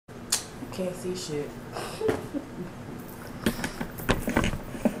Can't see shit.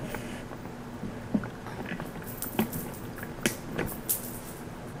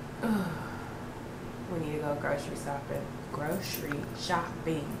 We need to go grocery shopping. Grocery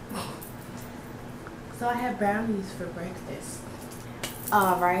shopping. So I had brownies for breakfast.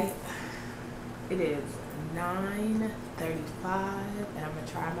 Alright. It is 9:35 and I'm gonna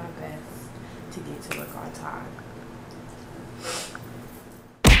try my best to get to work on time.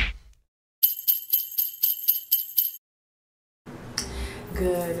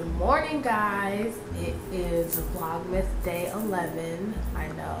 Good morning, guys. It is Vlogmas day 11. I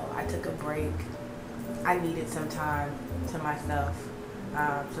know I took a break. I needed some time to myself.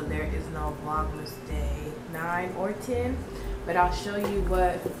 So there is no Vlogmas day 9 or 10, but I'll show you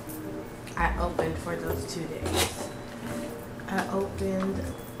what I opened for those 2 days. I opened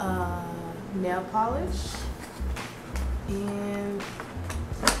nail polish and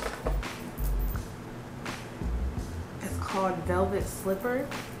it's called Velvet Slipper.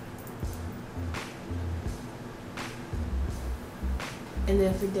 And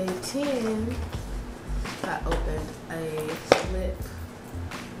then for day 10, I opened a slip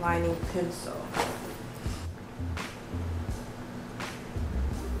lining pencil.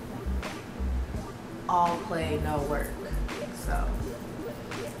 All play, no work. So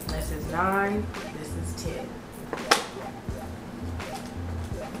this is 9, this is 10.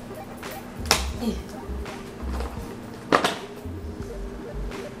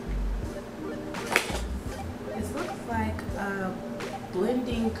 This looks like a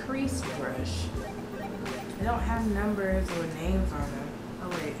blending crease brush. They don't have numbers or names on them. Oh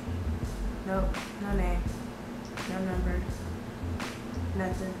wait, nope, no name, no number,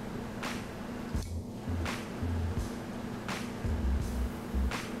 nothing.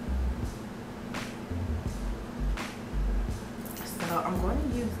 So I'm going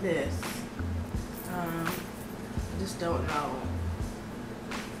to use this. I just don't know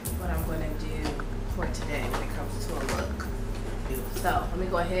what I'm going to do for today when it comes to a look. So let me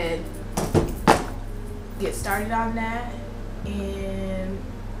go ahead, get started on that, and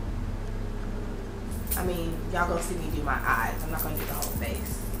I mean, y'all gonna see me do my eyes. I'm not gonna do the whole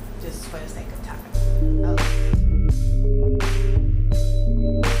face, just for the sake of time. Okay.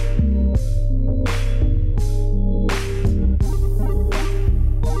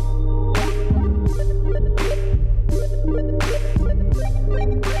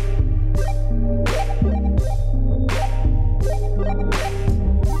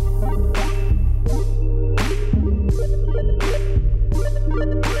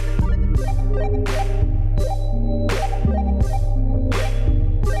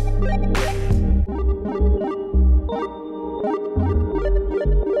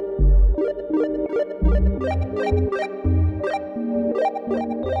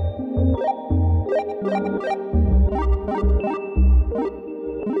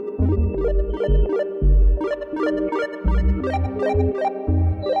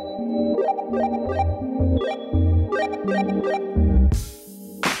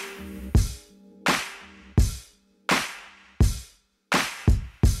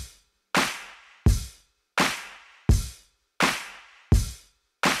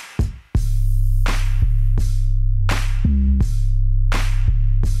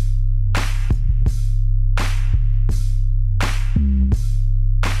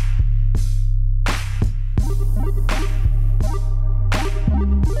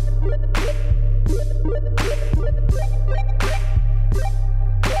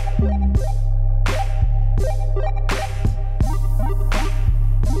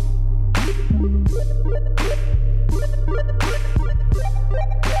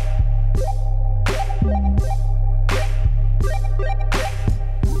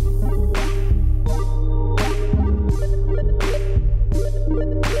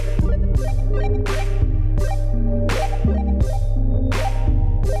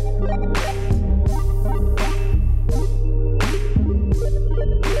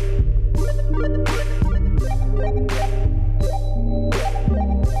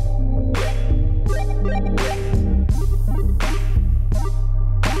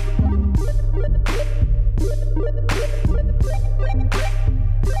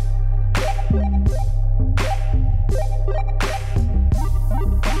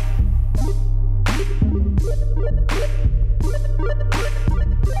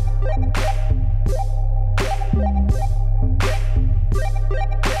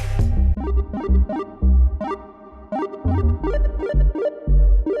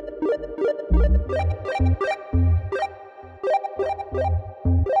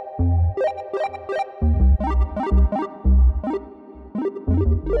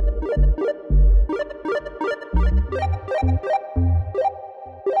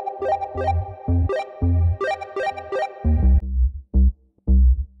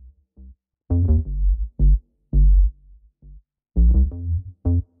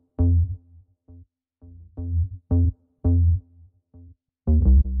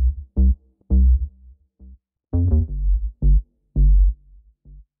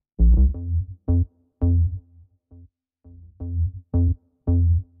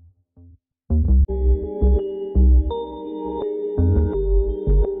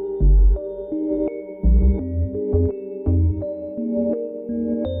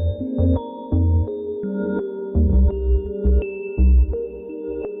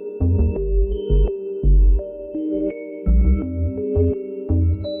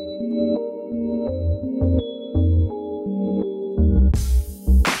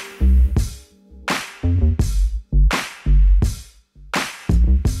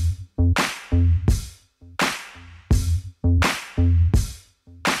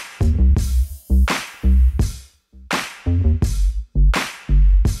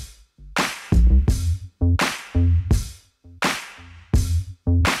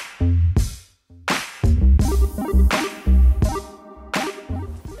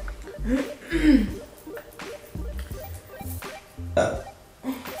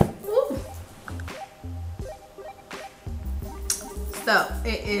 up?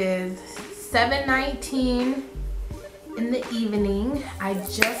 It is 7:19 in the evening. I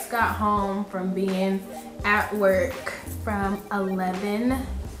just got home from being at work from 11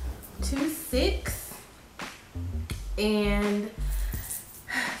 to 6. And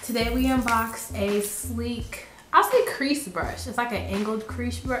today we unboxed a sleek, I'll say crease brush. It's like an angled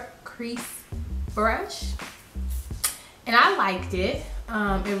crease brush. And I liked it.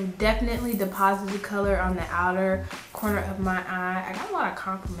 It definitely deposited color on the outer corner of my eye. I got a lot of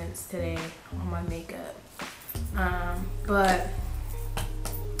compliments today on my makeup. But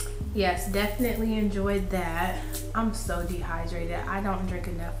yes, definitely enjoyed that. I'm so dehydrated. I don't drink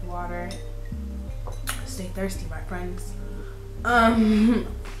enough water. Stay thirsty, my friends. Let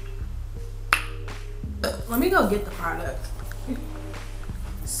me go get the product.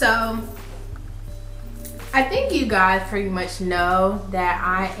 So I think you guys pretty much know that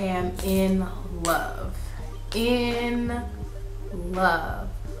I am in love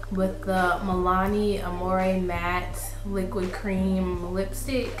with the Milani Amore Matte Liquid Cream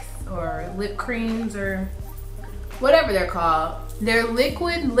lipsticks, or lip creams, or whatever they're called. They're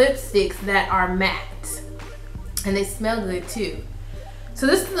liquid lipsticks that are matte, and they smell good too. So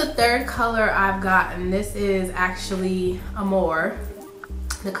this is the third color I've gotten. This is actually Amore.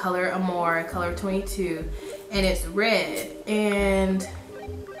 The color Amore, color 22, and it's red. And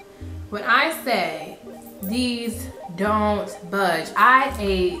when I say these don't budge, I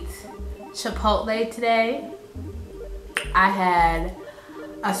ate Chipotle today. I had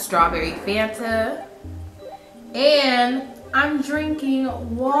a strawberry Fanta, and I'm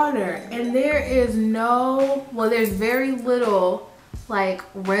drinking water, and there is no, well, there's very little like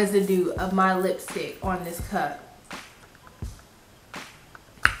residue of my lipstick on this cup.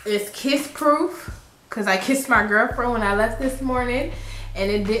 It's kiss proof because I kissed my girlfriend when I left this morning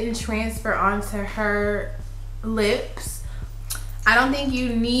and it didn't transfer onto her lips. I don't think you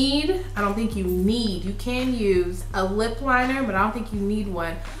need, you can use a lip liner, but I don't think you need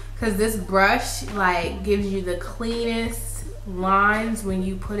one because this brush like gives you the cleanest lines when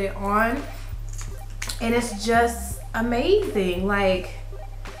you put it on, and it's just amazing. Like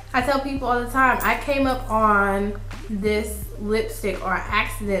I tell people all the time, I came up on this lipstick on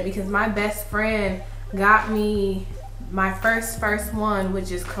accident because my best friend got me my first one,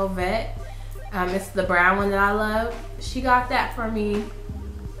 which is Covette. It's the brown one that I love. She got that for me,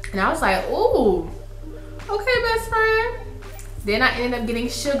 and I was like, ooh, okay, best friend. Then I ended up getting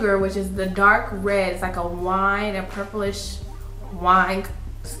Sugar, which is the dark red. It's like a wine, a purplish wine,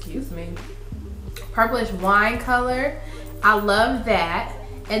 purplish wine color. I love that.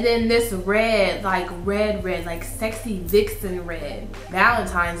 And then this red, like red, like sexy vixen red,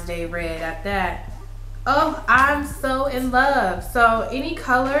 Valentine's Day red at that. Oh, I'm so in love. So any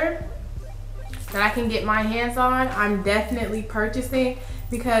color that I can get my hands on, I'm definitely purchasing,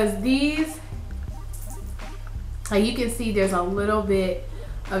 because these, like you can see there's a little bit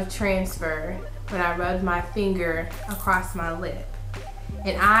of transfer when I rubbed my finger across my lip.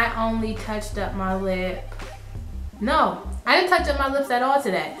 And I only touched up my lip. No, I didn't touch up my lips at all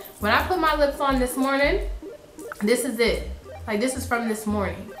today. When I put my lips on this morning, this is it. Like this is from this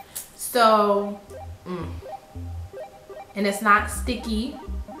morning. So, and it's not sticky.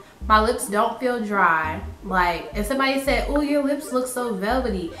 My lips don't feel dry. Like if somebody said, oh, your lips look so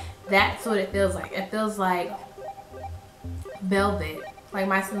velvety, that's what it feels like. It feels like velvet. Like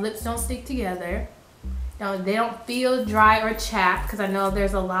my lips don't stick together. They don't feel dry or chapped, because I know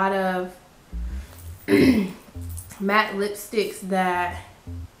there's a lot of matte lipsticks that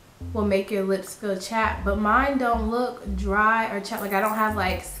will make your lips feel chapped, but mine don't look dry or chapped. Like I don't have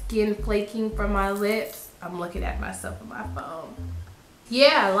like skin flaking from my lips. I'm looking at myself on my phone.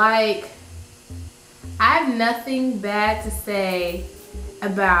 Yeah, like I have nothing bad to say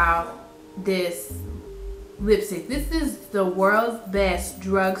about this lipstick. This is the world's best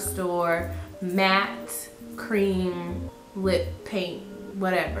drugstore matte cream lip paint,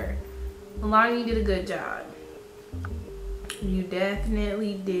 whatever. Milani did a good job. You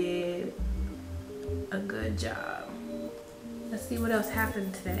definitely did a good job. Let's see what else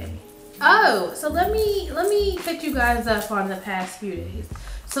happened today. Oh, so let me catch you guys up on the past few days.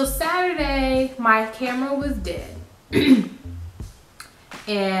 So Saturday, my camera was dead.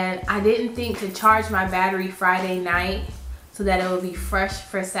 And I didn't think to charge my battery Friday night so that it would be fresh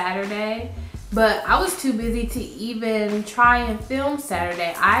for Saturday. But I was too busy to even try and film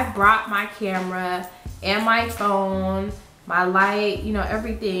Saturday. I brought my camera and my phone, my light, you know,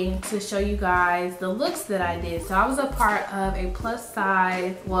 everything to show you guys the looks that I did. So I was a part of a plus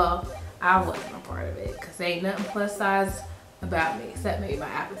size, well, I wasn't a part of it because there ain't nothing plus size about me except maybe my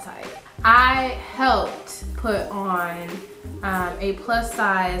appetite. I helped put on a plus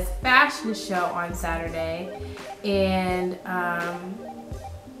size fashion show on Saturday, and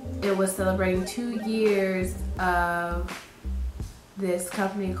it was celebrating 2 years of this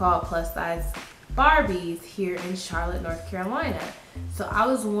company called Plus Size Barbies here in Charlotte, North Carolina. So I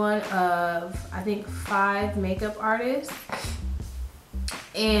was one of, I think, 5 makeup artists.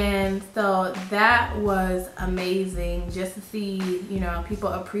 And so that was amazing just to see, you know, people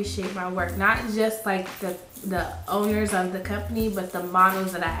appreciate my work. Not just like the owners of the company, but the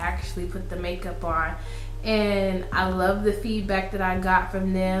models that I actually put the makeup on. And I love the feedback that I got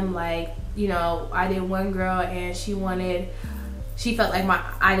from them. Like, you know, I did one girl and she felt like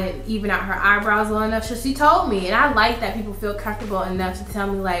I didn't even out her eyebrows well enough. So she told me, and I like that people feel comfortable enough to tell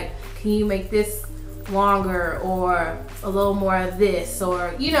me, like, can you make this longer or a little more of this,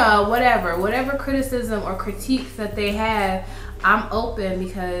 or, you know, whatever criticism or critiques that they have, I'm open,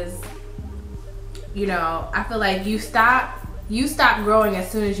 because, you know, I feel like you stop growing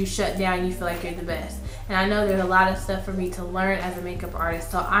as soon as you shut down. You feel like you're the best. And I know there's a lot of stuff for me to learn as a makeup artist,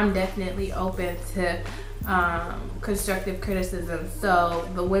 so I'm definitely open to constructive criticism. So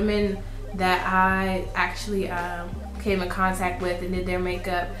the women that I actually came in contact with and did their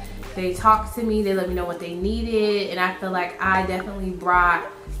makeup, they talked to me, they let me know what they needed, and I feel like I definitely brought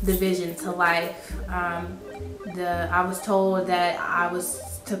the vision to life. I was told that I was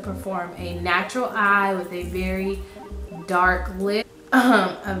to perform a natural eye with a very dark lip.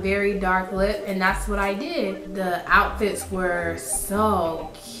 And that's what I did. The outfits were so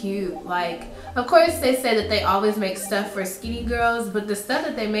cute. Like, of course they said that they always make stuff for skinny girls, but the stuff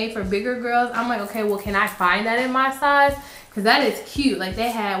that they made for bigger girls, I'm like, okay, well, can I find that in my size? Because that is cute. Like, they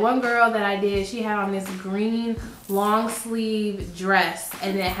had one girl that I did, she had on this green long sleeve dress,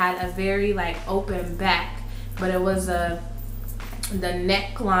 and it had a very like open back, but it was the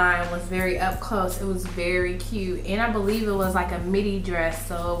neckline was very up close. It was very cute, and I believe it was like a midi dress,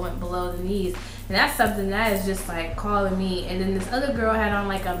 so it went below the knees, and that's something that is just like calling me. And then this other girl had on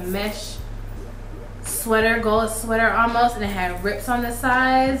like a mesh sweater, gold sweater almost, and it had rips on the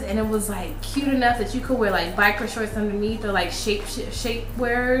sides, and it was like cute enough that you could wear like biker shorts underneath, or like shape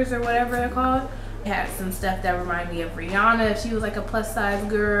wearers or whatever they're called. It had some stuff that reminded me of Rihanna if she was like a plus size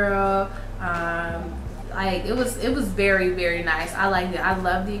girl. Like, it was very, very nice. I liked it. I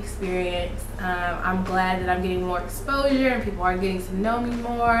love the experience. I'm glad that I'm getting more exposure and people are getting to know me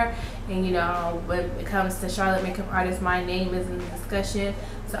more. And, you know, when it comes to Charlotte makeup artists, my name is in the discussion.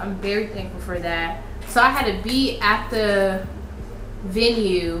 So I'm very thankful for that. So I had to be at the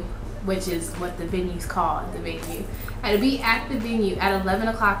venue, which is what the venue's called, the venue. I had to be at the venue at 11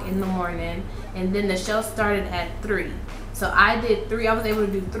 o'clock in the morning, and then the show started at 3. So I was able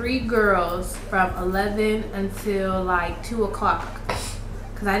to do 3 girls from 11 until like 2 o'clock.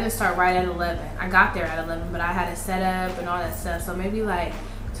 Because I didn't start right at 11. I got there at 11, but I had to set up and all that stuff. So maybe like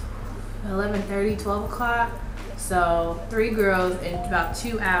 11:30, 12 o'clock. So 3 girls in about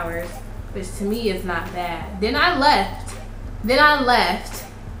 2 hours, which to me is not bad. Then I left,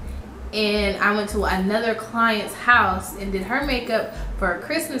 and I went to another client's house and did her makeup for a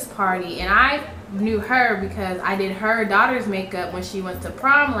Christmas party. And I knew her because I did her daughter's makeup when she went to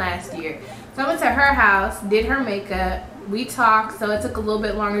prom last year. So I went to her house, did her makeup, we talked, so it took a little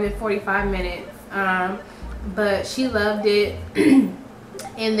bit longer than 45 minutes, but she loved it.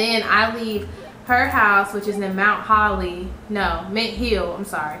 And then I leave her house, which is in Mint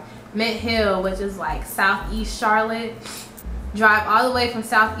Hill, which is like southeast Charlotte, drive all the way from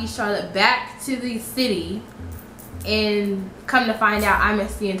southeast Charlotte back to the city, and come to find out I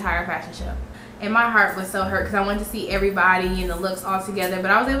missed the entire fashion show. And my heart was so hurt because I wanted to see everybody and the looks all together,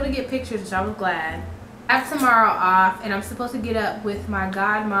 but I was able to get pictures, which I was glad. I have tomorrow off, and I'm supposed to get up with my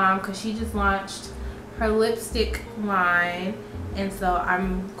godmom because she just launched her lipstick line, and so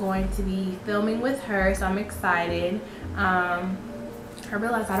I'm going to be filming with her, so I'm excited. I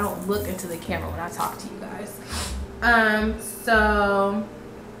realize I don't look into the camera when I talk to you guys. So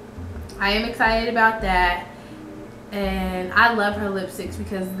I am excited about that. And I love her lipsticks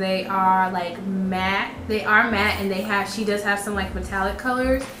because they are like matte. They are matte, and she does have some like metallic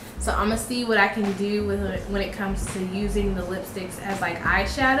colors. So I'm gonna see what I can do with it when it comes to using the lipsticks as like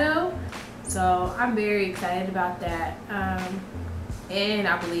eyeshadow. So I'm very excited about that. And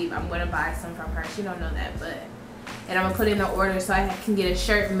I believe I'm gonna buy some from her. She don't know that, and I'm gonna put in the order so I can get a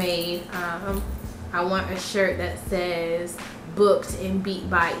shirt made. I want a shirt that says booked in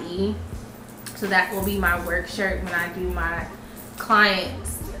Beatby.E. So that will be my work shirt when I do my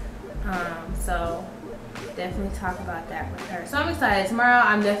clients. So definitely talk about that with her. So I'm excited. Tomorrow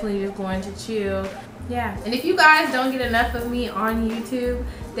I'm definitely just going to chill. yeah, and if you guys don't get enough of me on YouTube,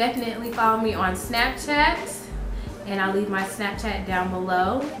 definitely follow me on Snapchat, and I'll leave my Snapchat down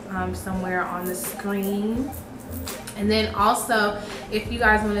below, somewhere on the screen. And then also, if you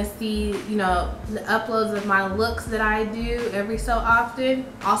guys want to see, you know, the uploads of my looks that I do every so often,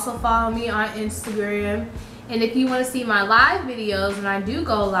 also follow me on Instagram. And if you want to see my live videos, when I do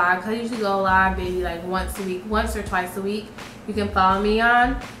go live, because I usually go live maybe like once a week, once or twice a week, you can follow me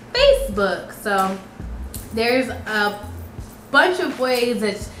on Facebook. So there's a bunch of ways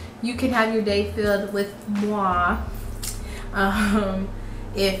that you can have your day filled with moi.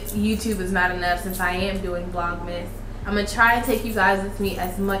 If YouTube is not enough, since I am doing Vlogmas, I'm going to try and take you guys with me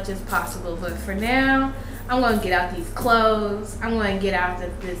as much as possible. But for now, I'm going to get out these clothes. I'm going to get out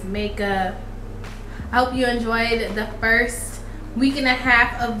this makeup. I hope you enjoyed the first week and a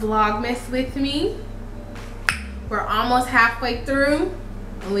half of Vlogmas with me. We're almost halfway through,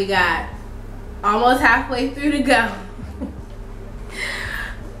 and we got almost halfway through to go.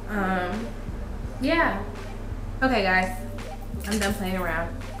 Yeah. Okay, guys. I'm done playing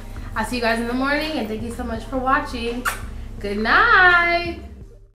around. I'll see you guys in the morning, and thank you so much for watching. Good night.